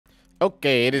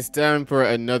Okay, it is time for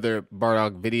another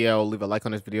Bardock video. Leave a like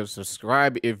on this video,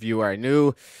 subscribe if you are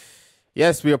new.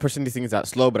 Yes, we are pushing these things out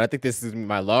slow, but I think this is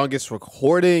my longest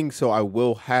recording, so I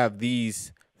will have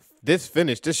this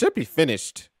finished. This should be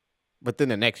finished within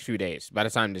the next few days. By the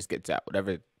time this gets out,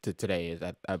 whatever today is,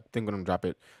 I think I'm gonna drop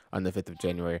it on the 5th of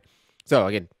January. So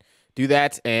again, do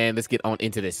that and let's get on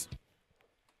into this.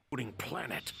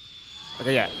 Planet.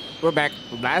 Okay, yeah, we're back.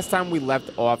 Last time we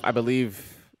left off, I believe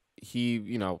he,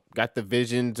 got the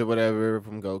visions or whatever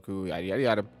from Goku, yada, yada,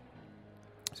 yada.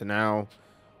 So now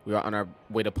we are on our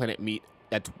way to Planet Meat.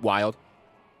 That's wild.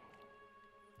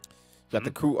 Got the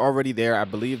crew already there. I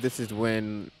believe this is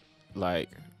when, like,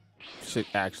 shit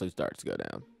actually starts to go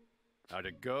down. How'd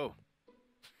it go?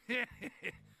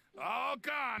 All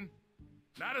gone.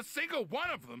 Not a single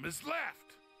one of them is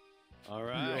left. All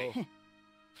right.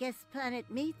 Guess Planet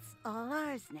Meat's all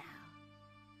ours now.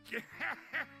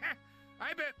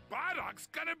 I bet Bardock's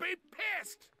gonna be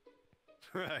pissed.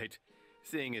 Right.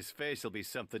 Seeing his face will be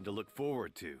something to look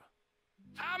forward to.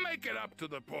 I'll make it up to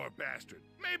the poor bastard.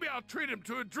 Maybe I'll treat him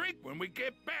to a drink when we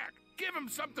get back. Give him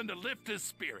something to lift his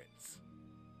spirits.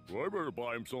 I better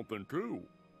buy him something too.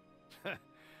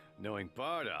 Knowing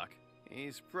Bardock,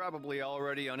 he's probably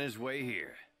already on his way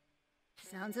here.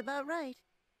 Sounds about right.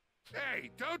 Hey,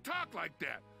 don't talk like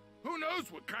that. Who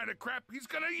knows what kind of crap he's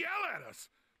gonna yell at us.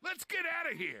 Let's get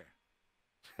out of here.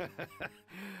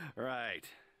 Right.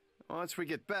 Once we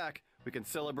get back, we can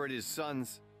celebrate his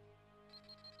son's...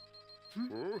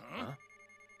 Huh?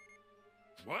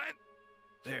 What?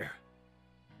 There.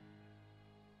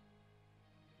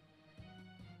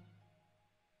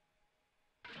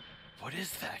 What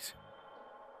is that?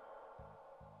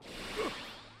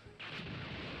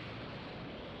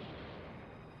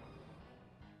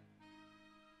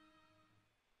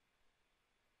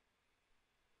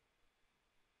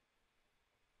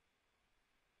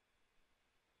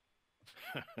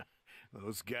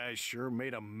 Those guys sure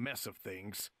made a mess of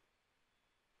things.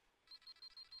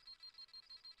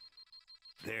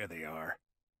 There they are.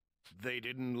 They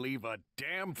didn't leave a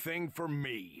damn thing for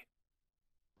me.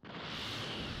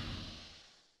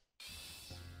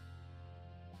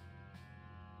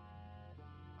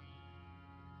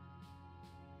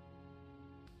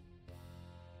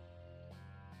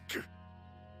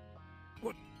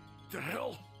 What the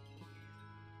hell?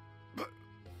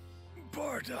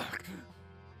 Bardock.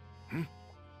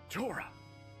 Tora.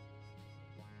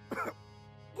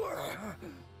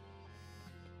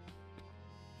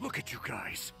 Look at you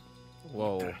guys.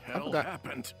 Whoa. What the hell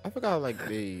happened? I forgot, like,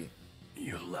 the...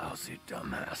 You lousy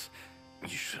dumbass. You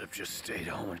should have just stayed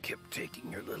home and kept taking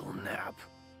your little nap.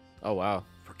 Oh, wow.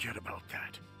 Forget about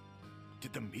that.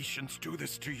 Did the Mishans do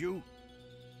this to you?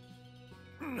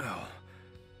 No.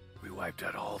 We wiped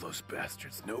out all those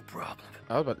bastards, no problem.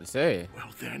 I was about to say.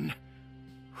 Well then,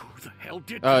 who the hell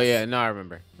did Oh, this? yeah. No, I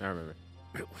remember.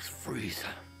 It was Frieza.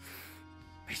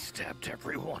 He stabbed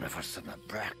every one of us in the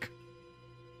back.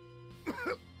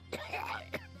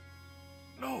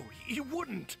 No, he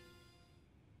wouldn't.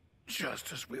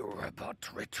 Just as we were about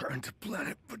to return to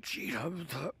planet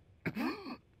Vegeta,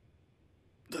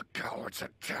 the cowards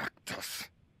attacked us.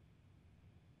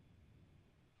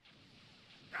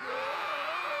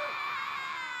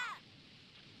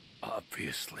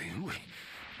 Obviously,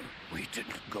 we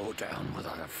didn't go down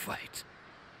without a fight.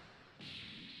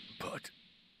 But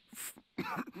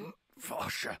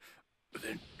Fasha,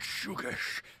 then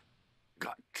Shugesh,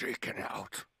 got taken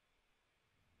out.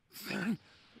 Then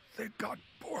they got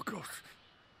Borgos.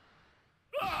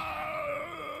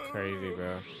 Crazy,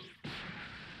 bro.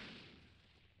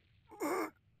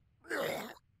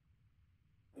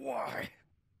 Why?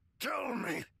 Tell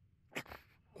me.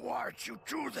 Why'd you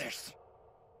do this?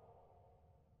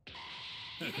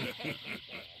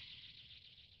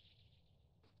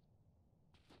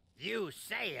 You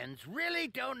Saiyans really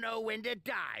don't know when to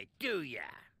die, do ya?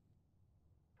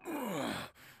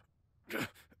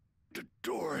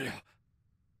 Doria.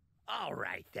 All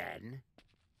right, then.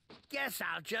 Guess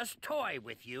I'll just toy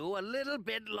with you a little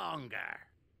bit longer.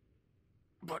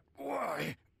 But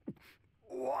why?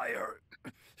 Why are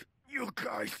you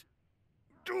guys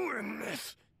doing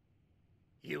this?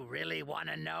 You really want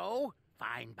to know?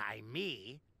 Fine by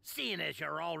me, seeing as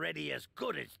you're already as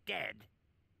good as dead.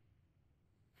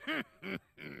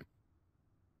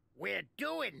 We're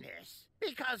doing this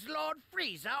because Lord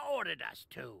Frieza ordered us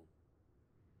to.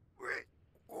 Wait,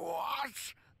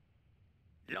 what?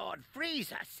 Lord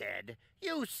Frieza said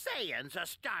you Saiyans are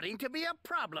starting to be a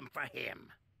problem for him.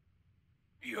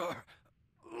 You're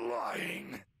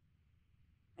lying.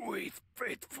 We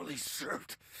faithfully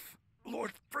served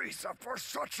Lord Frieza for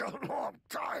such a long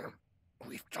time.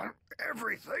 We've done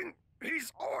everything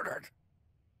He's ordered.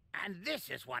 And this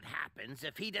is what happens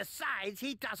if he decides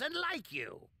he doesn't like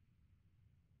you.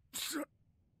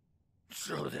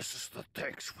 So this is the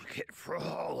thanks we get for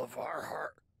all of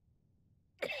our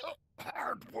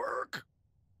hard work?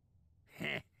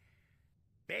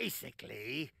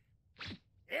 Basically,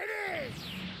 it is!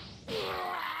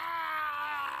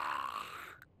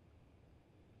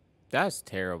 That's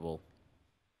terrible.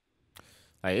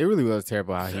 Like, it really was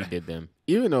terrible how he did them.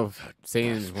 Even though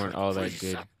Saiyans weren't all that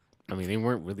good. I mean, they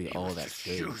weren't really all that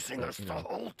good. Using us the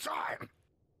whole time.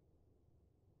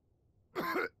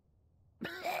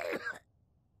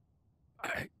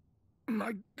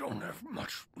 I don't have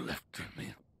much left in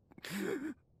me.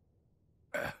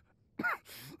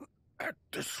 At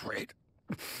this rate,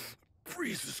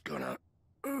 Freeze is gonna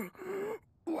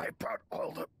wipe out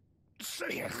all the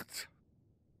Saiyans.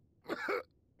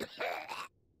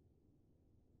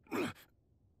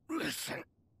 Listen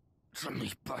to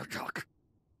me, Bardock.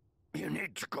 You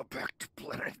need to go back to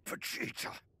Planet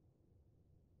Vegeta.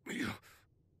 You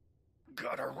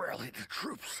gotta rally the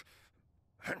troops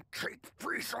and take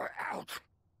Frieza out.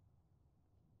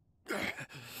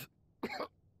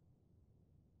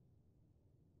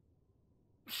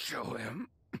 Show him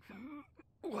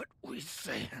what we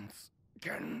Saiyans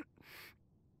can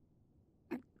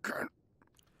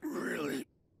really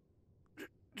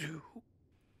do.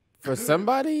 For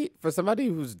somebody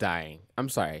who's dying, I'm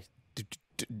sorry,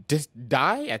 just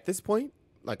die at this point.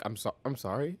 Like, I'm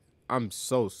sorry. I'm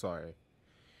so sorry.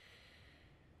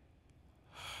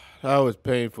 That was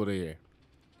painful to hear.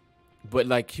 But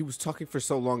like, he was talking for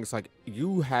so long. It's like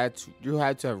you had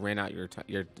to have ran out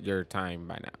your time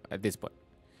by now. At this point,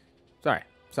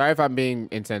 sorry if I'm being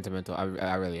insentimental.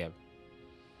 I really am.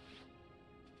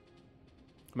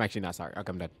 I'm actually not sorry.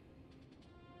 I'm done.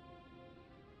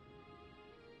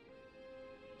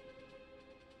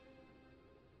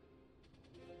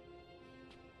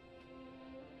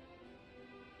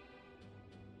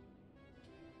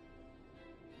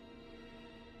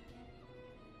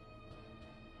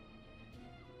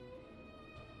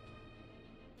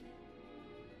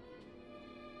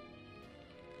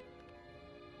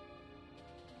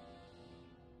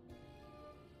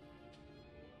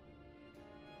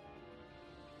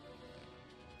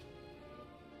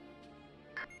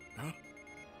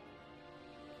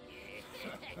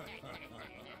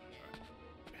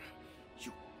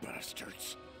 You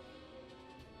bastards.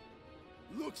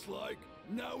 Looks like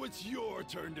now it's your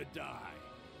turn to die.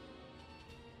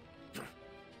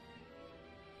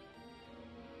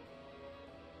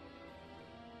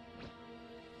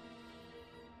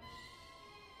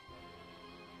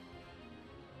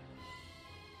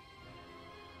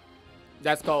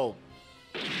 That's cold.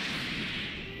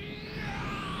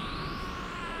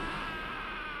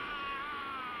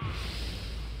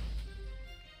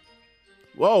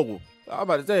 Whoa, I'm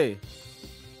about to say,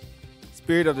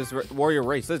 spirit of this warrior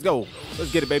race. Let's go.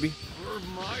 Let's get it, baby. For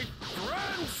my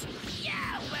friends!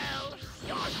 Yeah, well,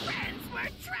 your friends were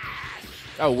trash!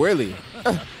 Oh, really?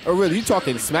 Oh, really? You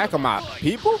talking smack on my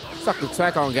people? You talking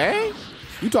smack on gang?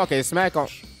 You talking smack on...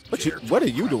 What are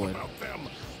you doing? About them.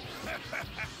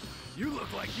 You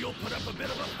look like you'll put up a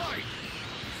bit of a fight.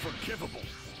 Forgivable.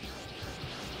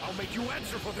 I'll make you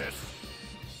answer for this.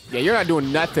 Yeah, you're not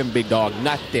doing nothing, big dog.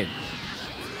 Nothing.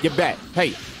 Get back. Hey.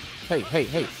 Hey, hey,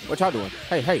 hey. What y'all doing?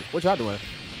 Hey, hey. What y'all doing?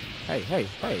 Hey, hey,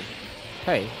 hey.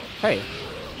 Hey, hey.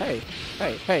 Hey,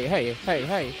 hey, hey, hey, hey,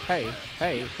 hey, hey,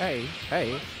 hey, hey,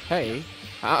 hey, hey.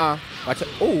 Watch it.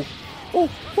 Ooh. Ooh,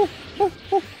 ooh, ooh,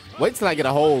 ooh. Wait till I get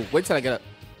a hold. Wait till I get a...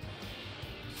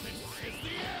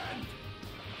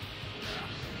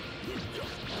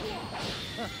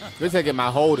 Wait till I get my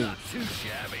holding. Too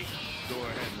shabby. Go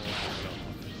ahead and lock it up.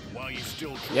 While you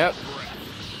still draw Yep. breath.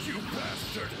 You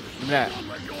bastard. Give me that.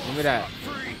 Give me that.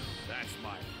 Free. That's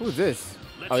mine. Who's this?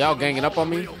 Oh, y'all ganging up on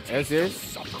me? Are you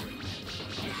serious?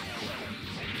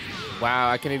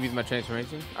 Wow, I can't even use my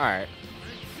transformation? Alright.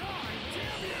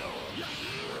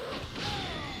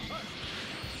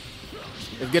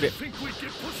 Let's get it. Think we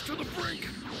get pushed to the brink?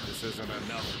 This isn't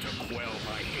enough to quell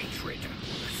my hatred.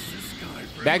 This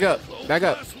guy Back up. Back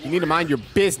up. You need to mind your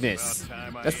business.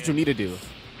 That's what you need to do. You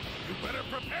better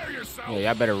prepare yourself. Yeah,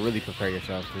 y'all better really prepare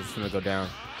yourself because it's gonna go down.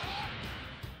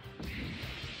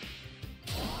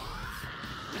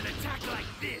 An attack like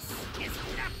this is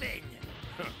nothing!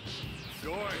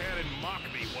 Go ahead and mock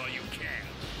me while you can.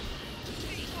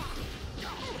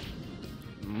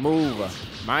 Move.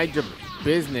 Mind your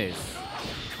business.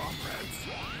 Comrades,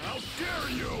 how dare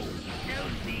you? No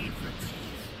need for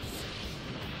tears.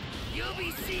 You'll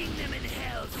be seeing them in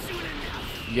hell soon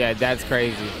enough. Yeah, that's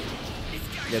crazy. This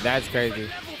guy's Yeah, that's crazy.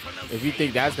 different level from those If you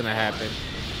think that's gonna happen,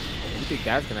 think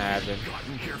that's gonna happen.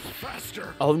 Gotten here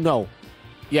faster. Oh no.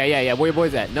 Yeah. Where your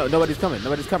boys at? No, nobody's coming.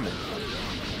 Nobody's coming.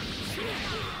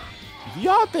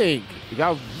 Y'all think?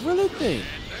 Y'all really think?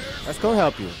 Let's go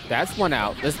help you. That's one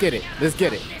out. Let's get it. Let's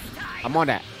get it. I'm on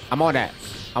that. I'm on that.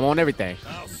 I'm on everything.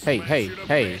 Hey. Do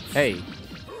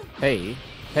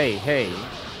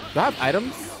I have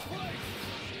items?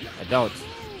 I don't.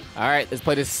 All right, let's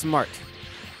play this smart.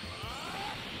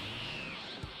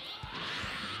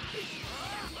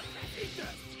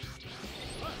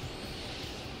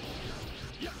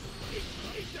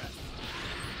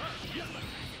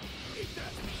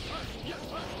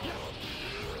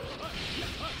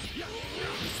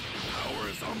 Power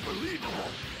is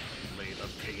unbelievable. Lay the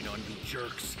pain on you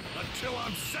jerks until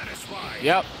I'm satisfied.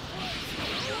 Yep.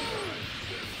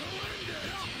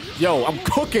 Yo, I'm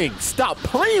cooking. Stop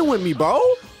playing with me, bro.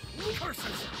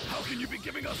 Curses! How can you be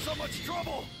giving us so much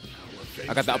trouble?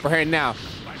 I got the upper hand now.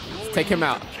 Let's take him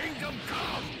out. Kingdom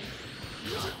come.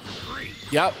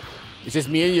 Yep. It's just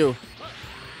me and you.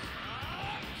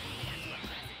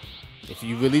 If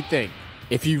you really think,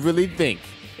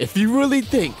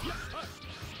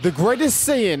 the greatest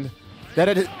Saiyan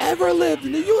that has ever lived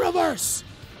in the universe.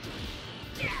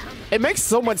 It makes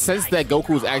so much sense that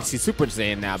Goku is actually Super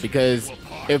Saiyan now, because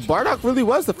if Bardock really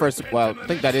was the first, well, I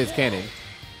think that is canon.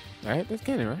 Right? That's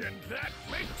canon, right? And that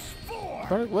makes 4.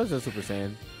 Bardock was a Super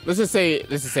Saiyan. Let's just say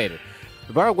it. If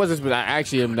Bardock was this, but I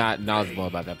actually am not knowledgeable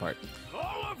about that part.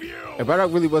 All of you. If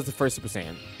Bardock really was the first Super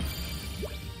Saiyan.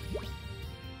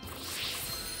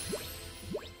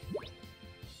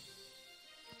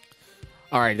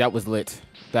 All right, that was lit.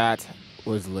 That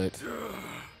was lit.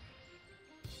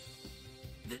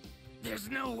 There's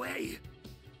no way.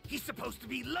 He's supposed to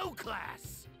be low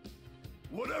class.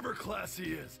 Whatever class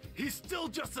he is, he's still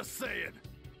just a Saiyan.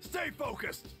 Stay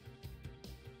focused.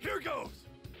 Here goes.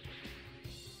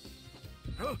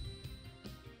 Huh?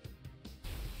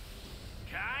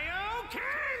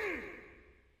 Kaioken!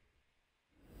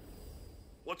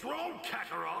 What's wrong,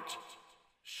 Kakarot?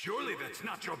 Surely that's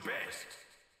not your best.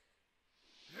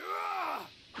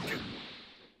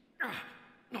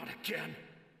 Not again.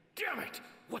 Damn it!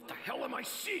 What the hell am I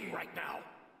seeing right now?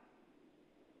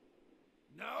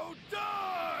 Now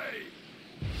die!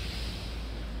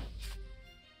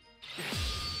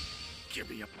 Give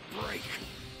me a break.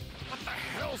 What the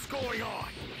hell's going on?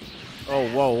 Oh,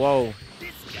 whoa.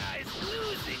 This guy's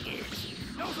losing it.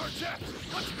 Those are jets!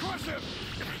 Let's crush him!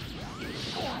 You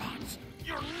morons!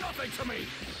 You're nothing to me!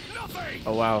 Nothing!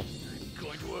 Oh, wow. I'm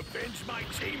going to avenge my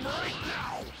team right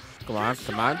now! Come on.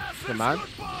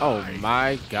 Oh,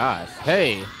 my gosh.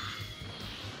 Hey.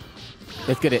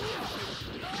 Let's get it.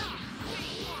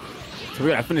 So we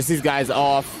gotta finish these guys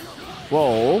off.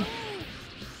 Whoa.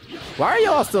 Why are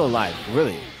y'all still alive?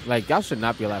 Really? Like, y'all should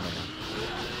not be alive right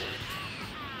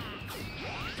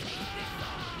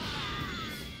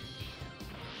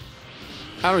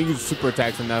now. I don't use super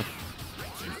attacks enough.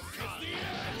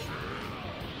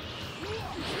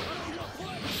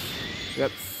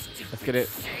 Yep. Let's get it.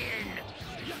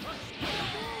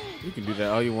 You can do that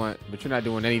all you want, but you're not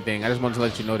doing anything. I just wanted to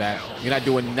let you know that. You're not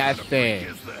doing nothing.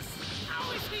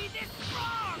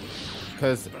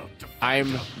 Because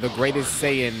I'm the greatest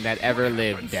Saiyan that ever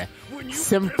lived.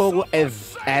 Simple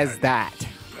as that.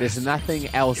 There's nothing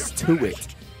else to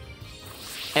it.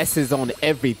 S is on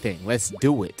everything. Let's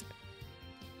do it.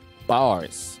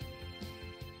 Bars.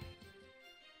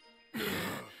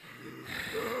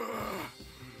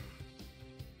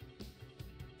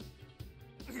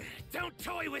 Don't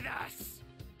toy with us!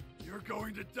 You're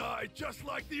going to die just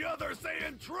like the other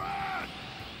Saiyan trash!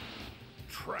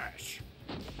 Trash.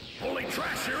 Only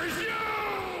trash here is you!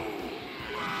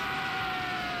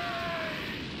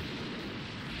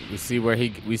 We see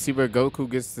where Goku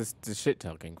gets the shit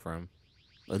talking from.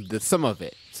 Some of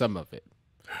it.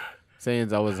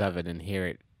 Saiyans always have an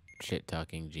inherent shit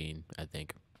talking gene, I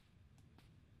think.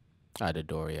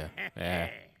 Dodoria. Yeah.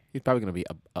 He's probably gonna be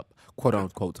a quote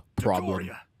unquote problem.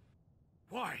 Dodoria.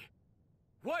 Why?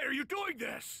 Why are you doing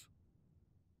this?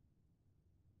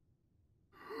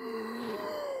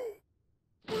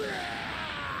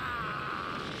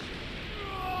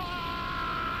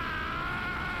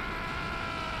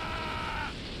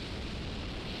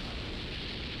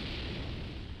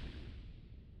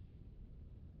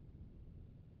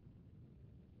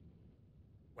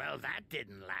 Well, that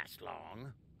didn't last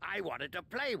long. I wanted to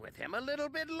play with him a little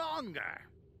bit longer.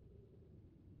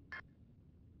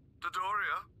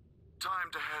 Dodoria,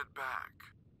 time to head back.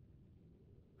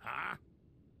 Huh?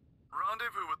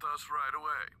 Rendezvous with us right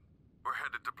away. We're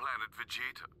headed to planet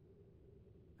Vegeta.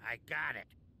 I got it.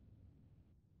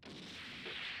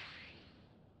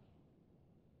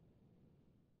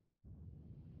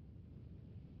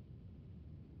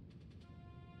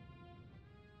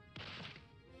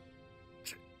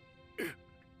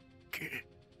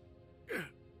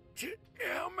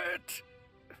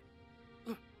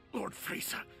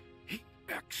 Frieza, he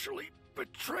actually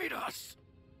betrayed us.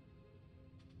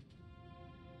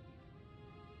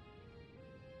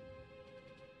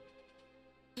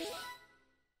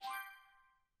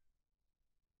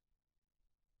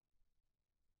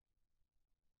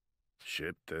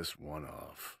 Ship this one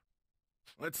off.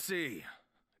 Let's see.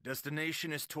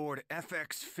 Destination is toward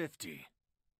FX50.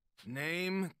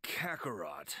 Name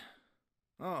Kakarot.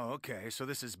 Oh, okay, so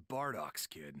this is Bardock's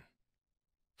kid.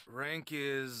 Rank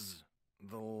is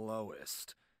the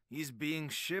lowest. He's being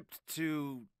shipped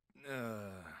to,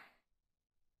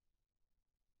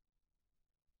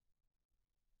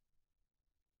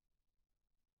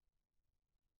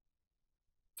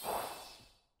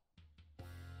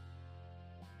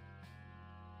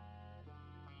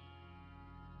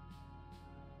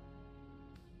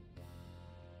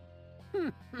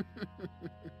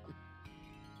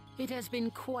 It has been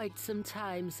quite some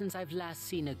time since I've last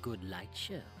seen a good light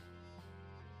show.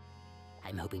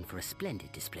 I'm hoping for a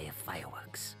splendid display of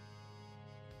fireworks.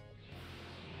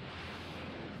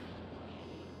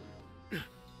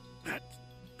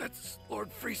 That's Lord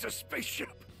Frieza's spaceship.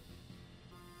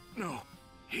 No,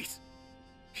 he's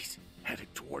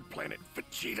headed toward planet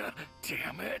Vegeta.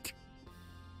 Damn it.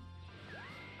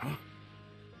 Huh?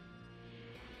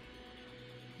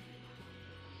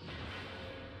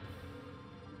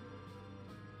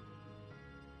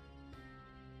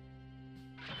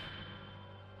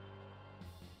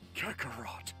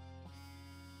 Kakarot.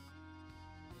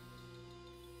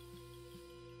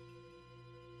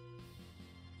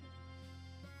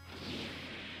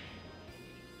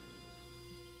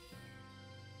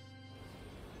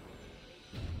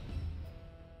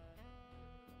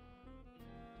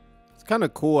 It's kind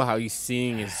of cool how he's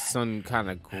seeing his son kind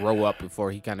of grow up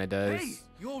before he kind of does. Hey,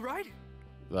 you all right?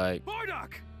 Like,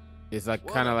 Bardock! it's like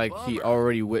What kind of a like he bummer.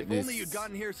 already If witnessed. only you'd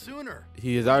gotten here sooner.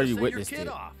 He has We'll already just send your witnessed kid it.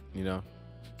 off You know.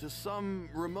 to some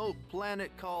remote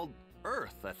planet called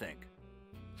Earth, I think.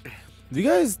 Do you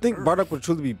guys think Earth. Bardock would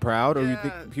truly be proud, or you Yeah,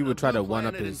 think he a would try blue to one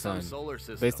up planet in his some son solar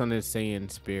system. based on his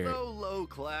Saiyan spirit? So low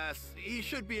class, he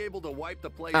should be able to wipe the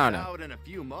place I don't know. out in a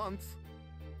few months.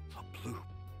 A blue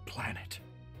planet.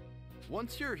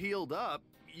 Once you're healed up,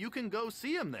 you can go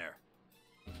see him there.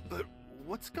 But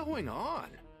what's going on?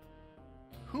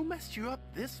 Who messed you up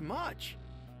this much?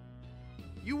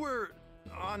 You were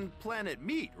on planet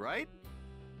Meat, right?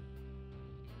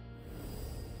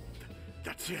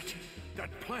 That's it. That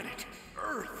planet,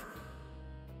 Earth.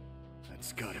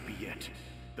 That's gotta be it.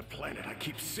 The planet I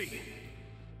keep seeing.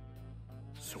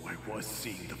 So I was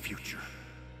seeing the future.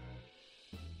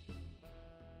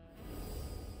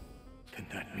 Then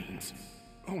that means...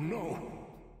 Oh no!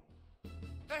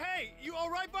 Hey, you all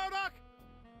right, Bardock?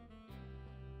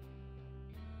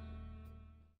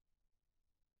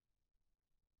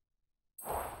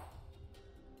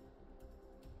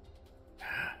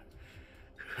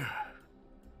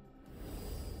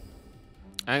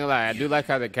 I ain't gonna lie, I do like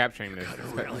how they're capturing this. Gotta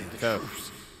It's rally the tough.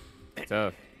 troops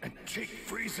Tough. and take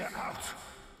Frieza out.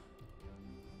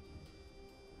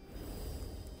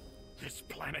 This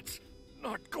planet's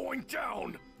not going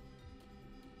down.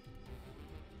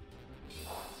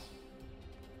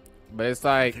 But it's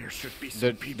like There should be the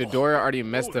some people. Dora already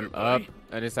messed Whoa him there, up, buddy.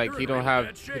 and it's like You're he in don't real have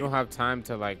bad he don't shape. have time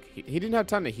to like he didn't have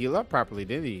time to heal up properly,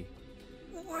 did he?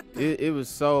 What the? It was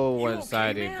so You okay,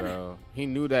 one-sided, man? bro. He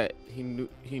knew that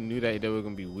they were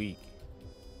gonna be weak.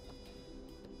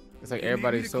 It's like You need me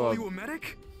everybody's to so call you a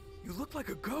medic? You look like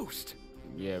a ghost.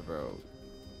 yeah, bro.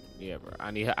 Yeah, bro.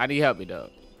 I need help me though.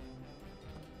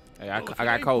 Hey, I Well, if got it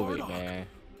ain't COVID, Bardock, man.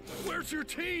 Where's your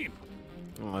team?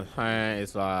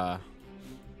 It's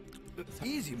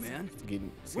Easy, man.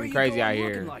 getting Where you crazy going out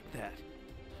looking here. like that?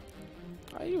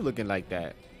 Why are you looking like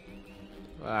that?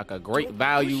 Like a great Don't push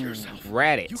value yourself.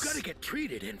 Raditz. You gotta get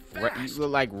treated and You fast.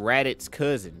 look like Raditz'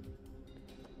 cousin.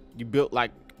 You built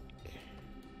like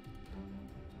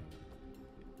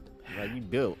you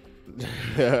built.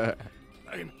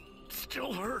 I'm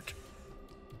still hurt.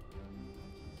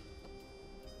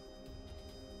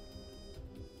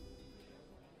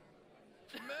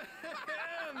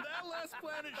 Man, that last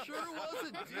planet sure was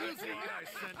a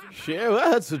doozy. Sure,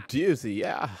 well, that's a doozy.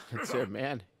 Yeah, sure,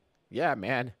 man. Yeah,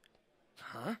 man.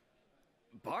 Huh?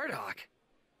 Bardock?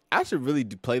 I should really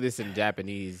play this in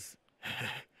Japanese.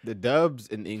 The dubs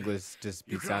in English just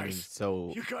be You sounding guys,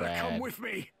 so You gotta bad. come with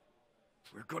me.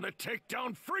 We're gonna take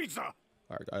down Frieza.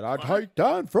 I gotta take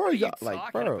down What are you Frieza. Like,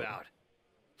 talking bro. about?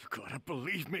 You gotta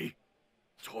believe me.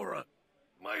 Tora,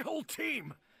 my whole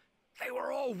team, they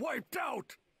were all wiped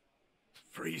out.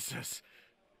 Frieza's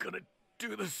gonna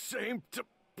do the same to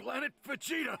planet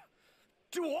Vegeta.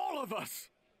 To all of us.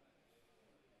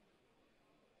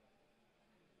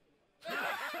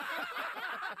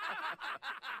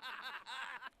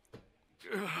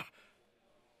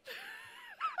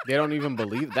 They don't even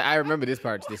believe that. I remember this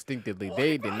part distinctively.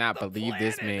 They did not believe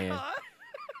this man. Huh?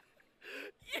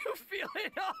 You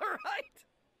feeling all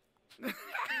right?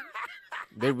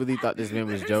 They really thought this man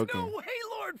was joking. There's no way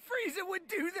Lord Frieza would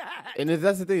do that. And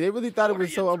that's the thing. They really thought it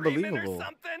was so Were you dreaming or unbelievable.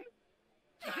 something?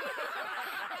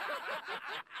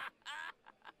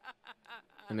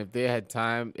 And if they had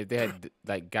time, if they had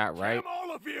like got right. Damn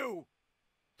all of you!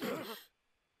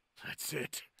 That's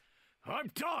it. I'm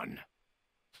done.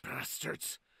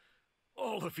 Bastards.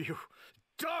 All of you.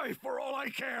 Die for all I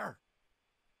care.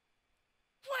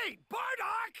 Wait,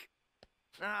 Bardock!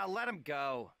 Ah, let him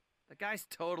go. The guy's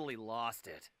totally lost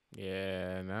it.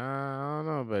 Yeah, nah, I don't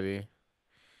know, buddy.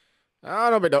 I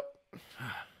don't know, but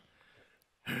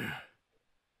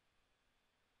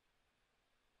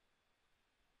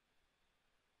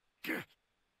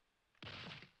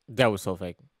that was so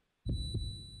fake.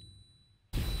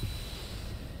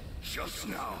 Just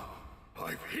now,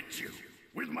 I've hit you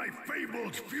with my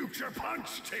fabled future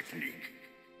punch technique.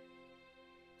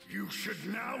 You should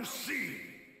now see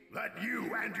that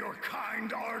you and your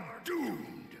kind are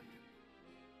doomed.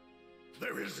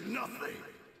 There is nothing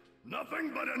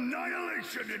but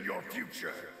annihilation in your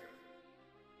future.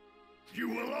 You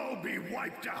will all be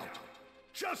wiped out,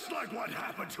 just like what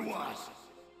happened to us.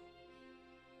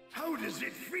 How does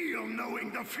it feel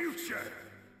knowing the future?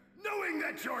 Knowing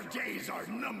that your days are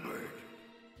numbered?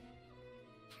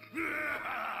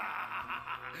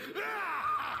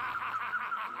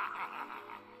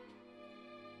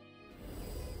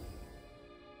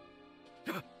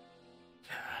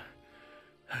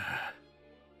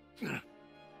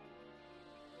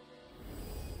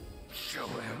 Show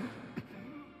him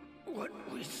what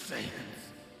we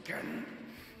Saiyans can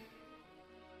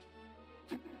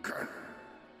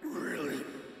really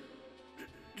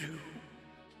do.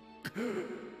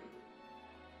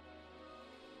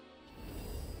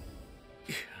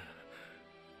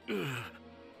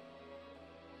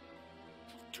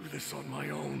 Do this on my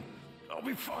own. I'll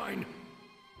be fine.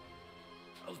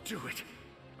 I'll do it.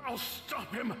 I'll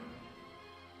stop him.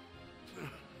 The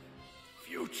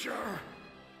future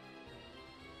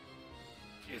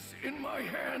is in my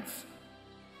hands.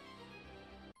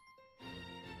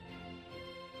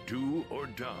 Do or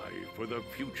die for the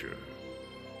future.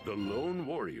 The Lone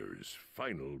Warrior's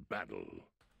final battle.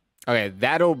 Okay,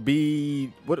 that'll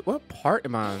be what part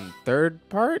am I on? Third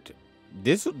part?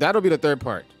 That'll be the third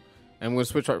part. And we'll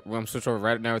switch over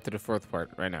right now to the fourth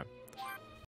part right now.